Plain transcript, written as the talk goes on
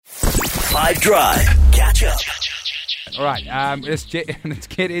5 Drive. Catch up. All right, let's get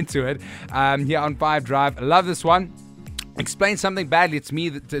into it here on 5 Drive. I love this one. Explain something badly. It's me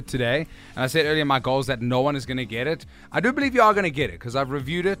today. And I said earlier my goal is that no one is going to get it. I do believe you are going to get it because I've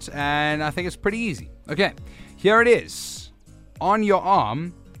reviewed it and I think it's pretty easy. Okay, here it is. On your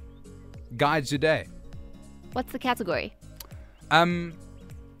arm guides your day. What's the category? What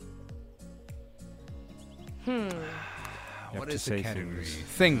is the category?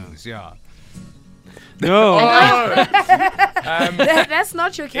 Things, yeah. No. That's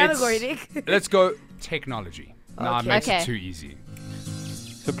not your category, Nick. Let's go technology. Now it makes it too easy.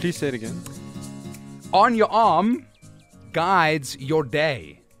 So please say it again. On your arm guides your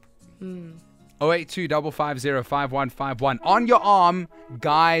day. 082 550 5151. On your arm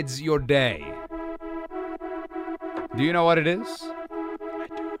guides your day. Do you know what it is? I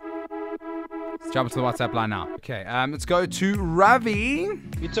do. Let's jump to the WhatsApp line now. Okay, let's go to Ravi.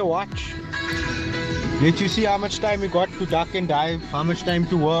 It's a watch. Let you see how much time you got to duck and dive, how much time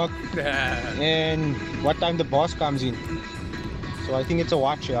to work, and what time the boss comes in. So I think it's a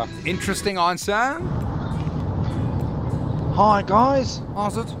watch, yeah. Interesting answer. Hi guys,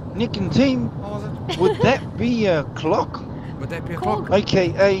 How's it? Nick and team. How's it? Would that be a clock? Would that be a clock?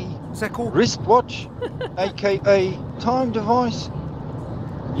 AKA Is that cool? wristwatch? AKA time device?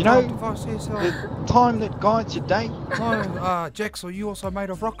 You know, the time that guides your day? No, Jax, are you also made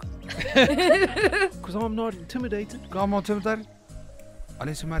of rock? Because I'm not intimidated. I'm not intimidated.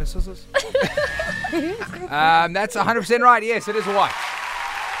 Unless you're made of scissors. That's 100% right. Yes, it is a watch.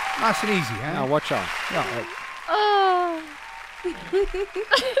 Nice and easy, huh? Now watch out. Yeah. Oh.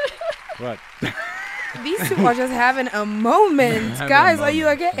 What? These two are just having a moment. Guys, are you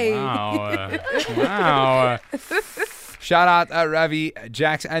okay? Wow. Shout out Ravi,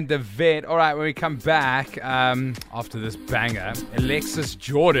 Jax, and the vet. All right, when we come back after this banger, Alexis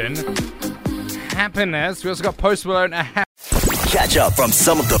Jordan, Happiness. We also got Post Malone. Catch up from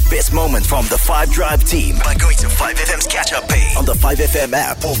some of the best moments from the 5 Drive team by going to 5FM's catch up page on the 5FM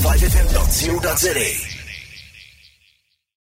app or 5FM.co.za.